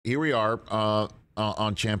here we are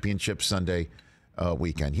on Championship Sunday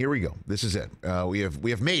weekend. Here we go. This is it. We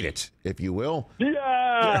have made it, if you will.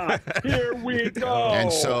 Yeah, here we go.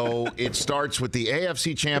 And so it starts with the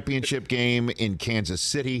AFC Championship game in Kansas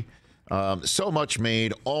City. So much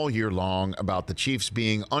made all year long about the Chiefs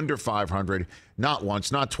being under 500, not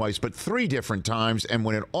once, not twice, but 3 different times. And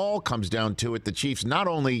when it all comes down to it, the Chiefs not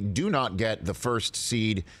only do not get the first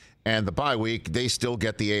seed and the bye week, they still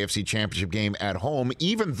get the AFC Championship game at home,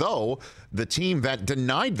 even though the team that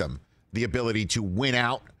denied them the ability to win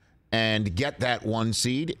out and get that 1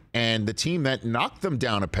 seed, and the team that knocked them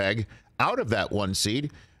down a peg out of that 1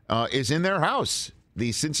 seed is in their house.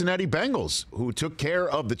 The Cincinnati Bengals, who took care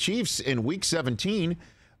of the Chiefs in Week 17,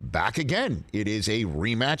 back again. It is a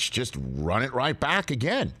rematch. Just run it right back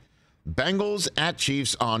again. Bengals at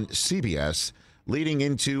Chiefs on CBS, leading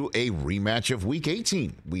into a rematch of Week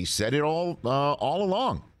 18. We said it all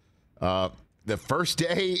along. The first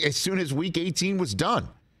day, as soon as Week 18 was done,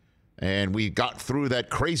 and we got through that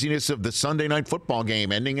craziness of the Sunday night football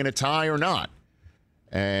game ending in a tie or not,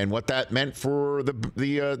 and what that meant for the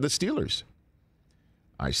Steelers.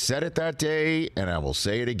 I said it that day, and I will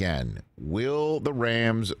say it again. Will the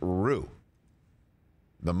Rams rue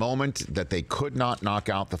the moment that they could not knock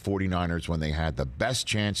out the 49ers when they had the best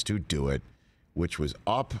chance to do it, which was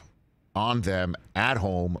up on them at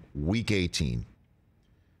home Week 18,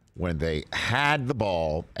 when they had the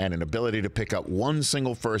ball and an ability to pick up 1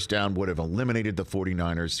 single first down, would have eliminated the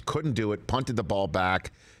 49ers, couldn't do it, punted the ball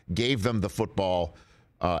back, gave them the football,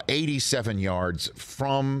 87 yards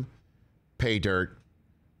from pay dirt,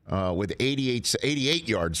 with 88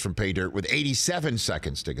 yards from pay dirt with 87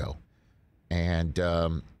 seconds to go. And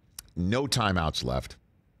no timeouts left.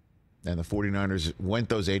 And the 49ers went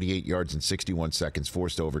those 88 yards in 61 seconds,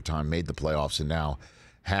 forced overtime, made the playoffs, and now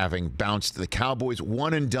having bounced the Cowboys,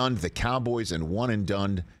 one and done the Cowboys, and one and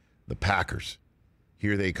done the Packers.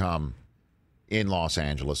 Here they come in Los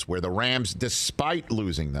Angeles, where the Rams, despite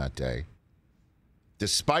losing that day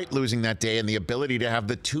and the ability to have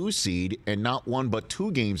the 2 seed and not 1 but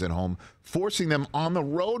 2 games at home, forcing them on the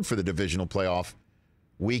road for the divisional playoff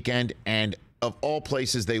weekend. And of all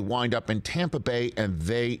places, they wind up in Tampa Bay, and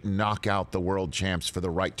they knock out the world champs for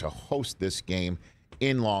the right to host this game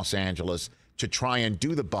in Los Angeles, to try and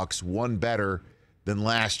do the Bucs one better than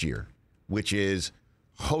last year, which is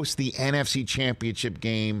host the NFC Championship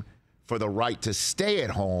game for the right to stay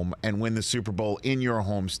at home and win the Super Bowl in your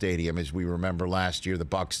home stadium. As we remember last year, the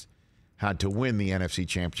Bucs had to win the NFC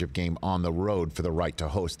Championship game on the road for the right to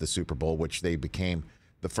host the Super Bowl, which they became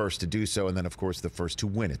the first to do so, and then, of course, the first to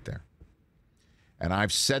win it there. And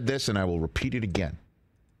I've said this, and I will repeat it again.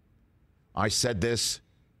 I said this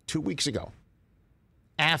 2 weeks ago,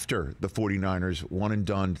 after the 49ers one and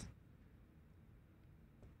done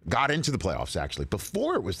got into the playoffs, actually,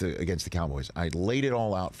 before it was against the Cowboys. I laid it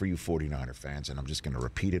all out for you 49er fans, and I'm just going to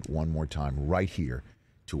repeat it one more time right here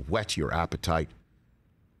to whet your appetite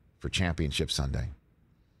for Championship Sunday.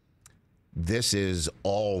 This is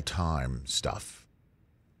all-time stuff.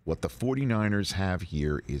 What the 49ers have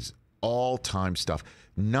here is all-time stuff,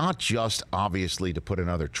 not just, obviously, to put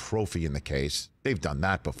another trophy in the case. They've done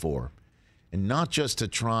that before. And not just to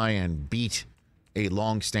try and beat a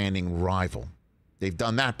long-standing rival. They've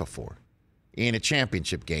done that before. In a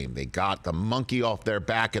championship game, they got the monkey off their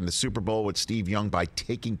back in the Super Bowl with Steve Young by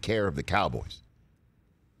taking care of the Cowboys.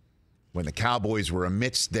 When the Cowboys were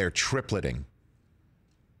amidst their tripleting,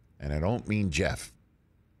 and I don't mean Jeff,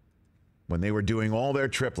 when they were doing all their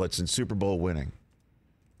triplets in Super Bowl winning,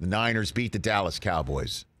 the Niners beat the Dallas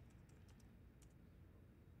Cowboys.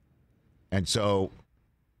 And so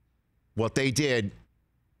what they did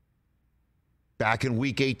back in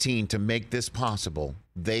Week 18 to make this possible,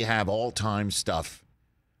 they have all-time stuff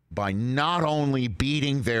by not only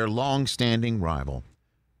beating their long-standing rival,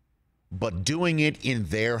 but doing it in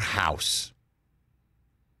their house.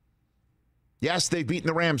 Yes, they've beaten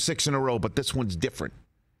the Rams 6 in a row, but this one's different.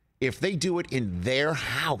 If they do it in their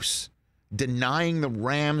house, denying the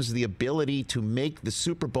Rams the ability to make the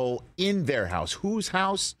Super Bowl in their house. Whose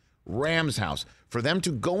house? Rams' house. For them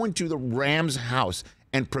to go into the Rams' house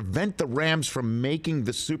and prevent the Rams from making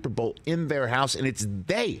the Super Bowl in their house, and it's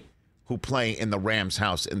they who play in the Rams'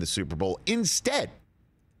 house in the Super Bowl instead.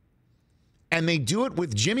 And they do it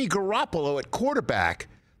with Jimmy Garoppolo at quarterback,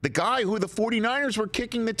 the guy who the 49ers were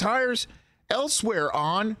kicking the tires elsewhere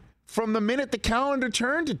on from the minute the calendar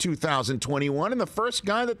turned to 2021, and the first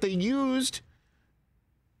guy that they used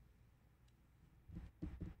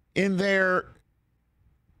in their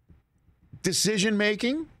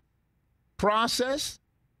decision-making process,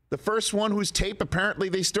 the first one whose tape apparently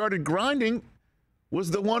they started grinding,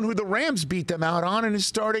 was the one who the Rams beat them out on and is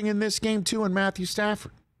starting in this game too in Matthew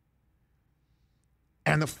Stafford.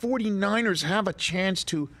 And the 49ers have a chance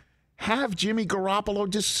to have Jimmy Garoppolo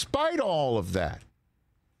despite all of that.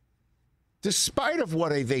 Despite of what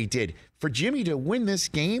they did. For Jimmy to win this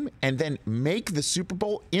game and then make the Super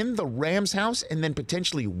Bowl in the Rams' house and then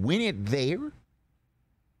potentially win it there.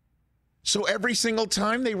 So every single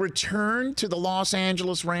time they return to the Los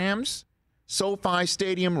Angeles Rams, SoFi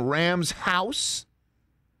Stadium Rams house,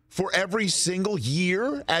 for every single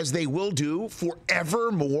year, as they will do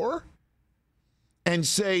forevermore, and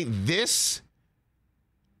say, this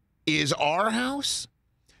is our house?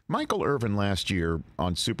 Michael Irvin last year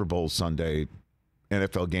on Super Bowl Sunday,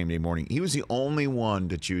 NFL Game Day morning, he was the only one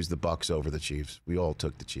to choose the Bucs over the Chiefs. We all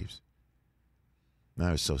took the Chiefs.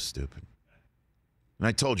 That was so stupid. And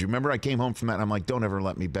I told you, remember I came home from that and I'm like, don't ever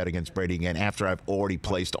let me bet against Brady again after I've already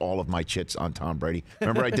placed all of my chits on Tom Brady.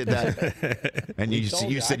 Remember I did that? And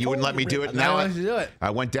you said you wouldn't let me do it. Now I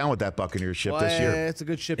went down with that Buccaneers ship this year. It's a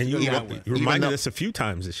good ship. And you reminded us a few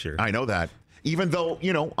times this year. I know that. Even though,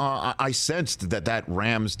 I sensed that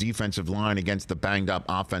Rams defensive line against the banged-up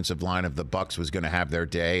offensive line of the Bucs was going to have their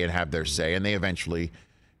day and have their say, and they eventually,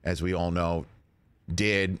 as we all know,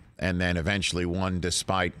 did, and then eventually won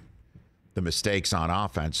despite the mistakes on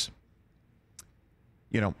offense.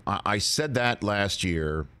 I said that last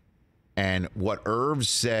year, and what Irv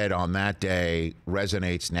said on that day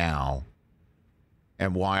resonates now,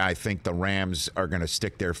 and why I think the Rams are going to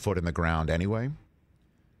stick their foot in the ground anyway,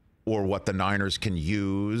 or what the Niners can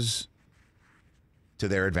use to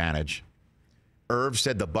their advantage. Irv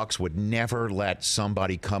said the Bucs would never let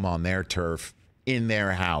somebody come on their turf in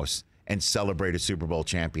their house and celebrate a Super Bowl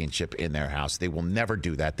championship in their house. They will never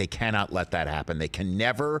do that. They cannot let that happen. They can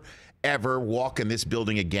never, ever walk in this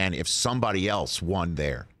building again if somebody else won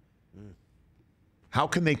there. How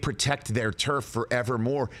can they protect their turf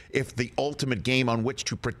forevermore if the ultimate game on which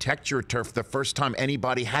to protect your turf, the first time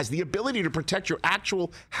anybody has the ability to protect your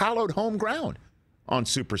actual hallowed home ground on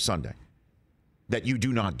Super Sunday, that you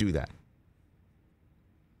do not do that?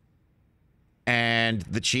 And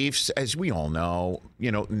the Chiefs, as we all know,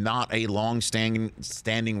 not a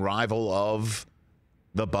long-standing rival of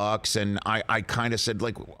the Bucs. And I kind of said,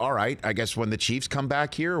 all right, I guess when the Chiefs come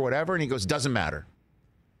back here or whatever. And he goes, doesn't matter.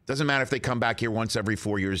 Doesn't matter if they come back here once every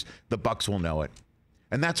 4 years. The Bucs will know it.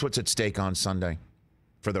 And that's what's at stake on Sunday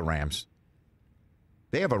for the Rams.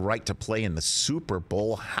 They have a right to play in the Super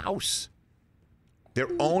Bowl house, their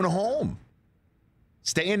own home.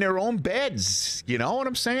 Stay in their own beds. You know what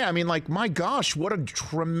I'm saying? I mean, my gosh, what a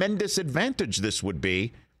tremendous advantage this would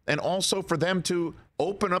be. And also for them to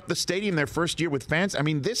open up the stadium their first year with fans. I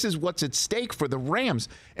mean, this is what's at stake for the Rams,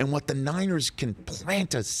 and what the Niners can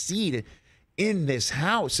plant a seed in this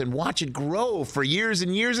house and watch it grow for years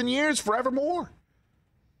and years and years, forevermore.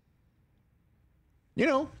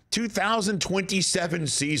 2027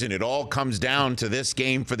 season, it all comes down to this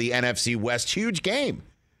game for the NFC West. Huge game.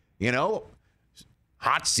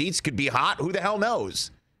 Hot seats could be hot. Who the hell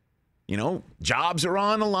knows? Jobs are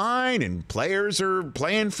on the line and players are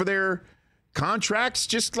playing for their contracts,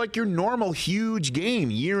 just like your normal huge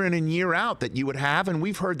game year in and year out that you would have. And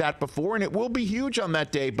we've heard that before, and it will be huge on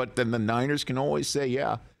that day. But then the Niners can always say,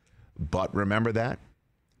 yeah, but remember that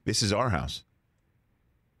this is our house.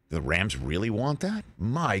 The Rams really want that?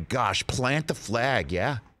 My gosh, plant the flag.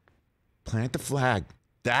 Yeah, plant the flag.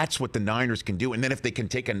 That's what the Niners can do. And then if they can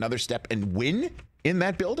take another step and win in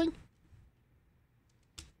that building,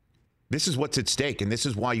 this is what's at stake. And this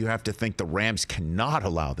is why you have to think the Rams cannot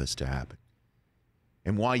allow this to happen.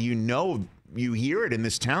 And why you hear it in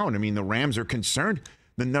this town. I mean, the Rams are concerned.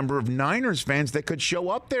 The number of Niners fans that could show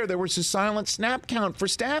up there. There was a silent snap count for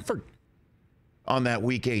Stafford on that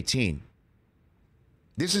Week 18.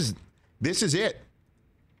 This is it.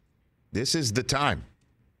 This is the time.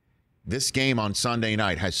 This game on Sunday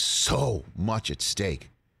night has so much at stake.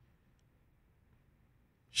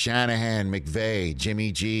 Shanahan, McVay,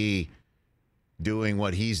 Jimmy G doing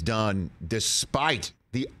what he's done despite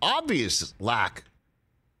the obvious lack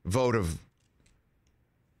of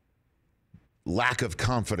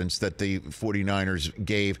confidence that the 49ers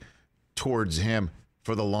gave towards him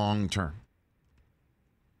for the long term.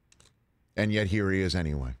 And yet here he is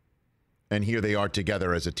anyway. And here they are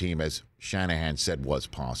together as a team, as Shanahan said was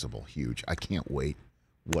possible. Huge. I can't wait.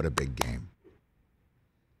 What a big game.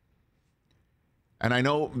 And I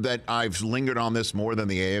know that I've lingered on this more than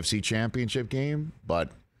the AFC Championship game, but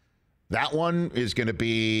that one is going to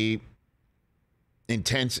be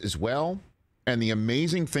intense as well. And the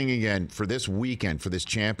amazing thing again for this weekend, for this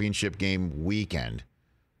championship game weekend,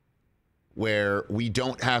 where we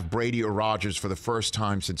don't have Brady or Rodgers for the first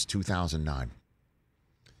time since 2009.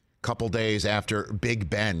 couple days after Big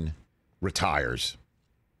Ben retires,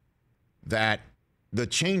 that the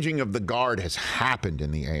changing of the guard has happened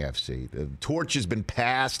in the AFC. The torch has been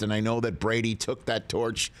passed, and I know that Brady took that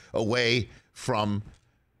torch away from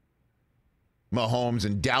Mahomes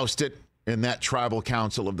and doused it in that tribal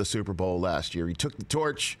council of the Super Bowl last year. He took the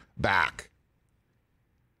torch back.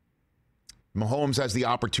 Mahomes has the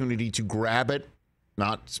opportunity to grab it,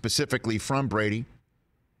 not specifically from Brady,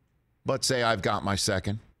 but say, I've got my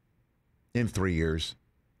second in 3 years,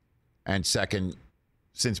 and second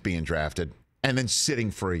since being drafted, and then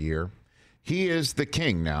sitting for a year. He is the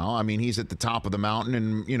king now. I mean, he's at the top of the mountain,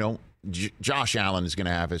 and, you know, Josh Allen is going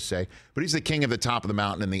to have his say, but he's the king of the top of the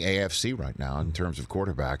mountain in the AFC right now in terms of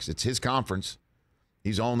quarterbacks. It's his conference.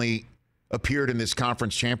 He's only appeared in this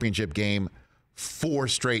conference championship game 4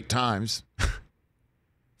 straight times.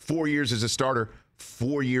 4 years as a starter,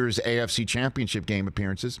 4 years AFC championship game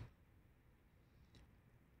appearances.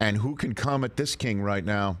 And who can come at this king right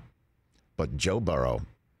now but Joe Burrow,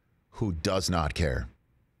 who does not care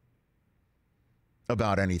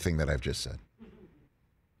about anything that I've just said.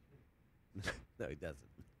 No, he doesn't.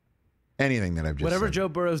 Anything that I've just Whatever said. Joe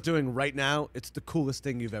Burrow's doing right now, it's the coolest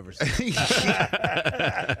thing you've ever seen.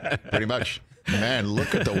 Pretty much. Man,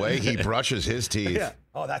 look at the way he brushes his teeth. Yeah.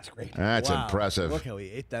 Oh, that's great. That's Wow. impressive. Look how he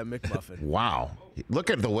ate that McMuffin. Wow. Look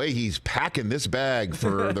at the way he's packing this bag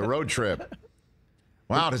for the road trip.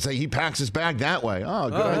 Wow, to say he packs his bag that way. Oh,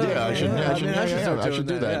 good idea. I should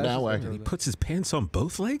do that that way. He puts his pants on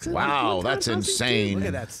both legs? Wow, that's insane. Look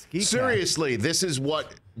at that ski cap. Seriously, this is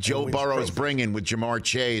what Joe Burrow's bringing with Jamar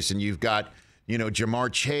Chase. And you've got, you know,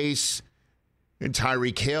 Jamar Chase and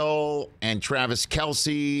Tyreek Hill and Travis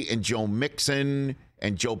Kelce and Joe Mixon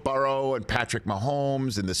and Joe Burrow and Patrick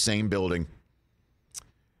Mahomes in the same building.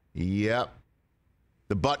 Yep.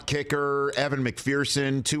 The butt kicker, Evan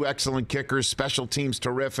McPherson, 2 excellent kickers, special teams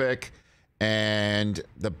terrific, and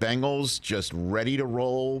the Bengals just ready to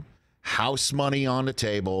roll, house money on the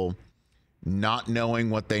table, not knowing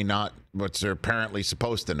what they're apparently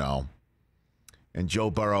supposed to know, and Joe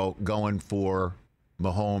Burrow going for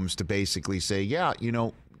Mahomes to basically say, yeah, you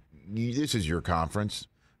know, this is your conference,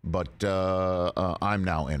 but I'm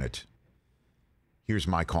now in it. Here's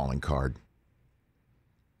my calling card.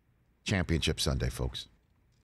 Championship Sunday, folks.